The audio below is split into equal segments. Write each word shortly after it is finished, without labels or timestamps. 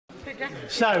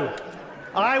So,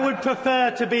 I would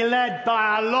prefer to be led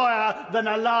by a lawyer than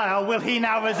a liar. Will he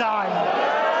now resign?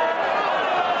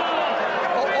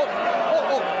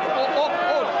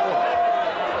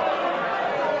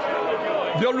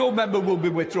 The honourable member will be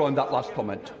withdrawing that last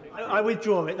comment. I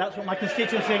withdraw it. That's what my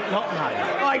constituents think, not mine.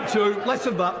 Right to less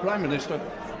of that, Prime Minister.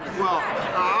 Well,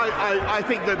 I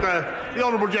think that the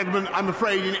honourable gentleman, I'm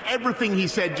afraid, in everything he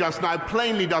said just now,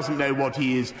 plainly doesn't know what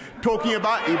he is talking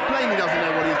about. He plainly doesn't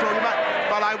know what he's talking about.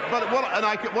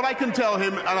 What I can tell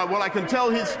him, and what I can tell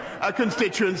his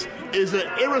constituents, is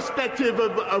that irrespective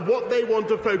of what they want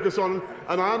to focus on,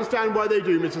 and I understand why they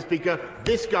do, Mr. Speaker,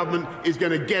 this government is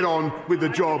going to get on with the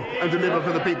job and deliver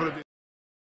for the people of this.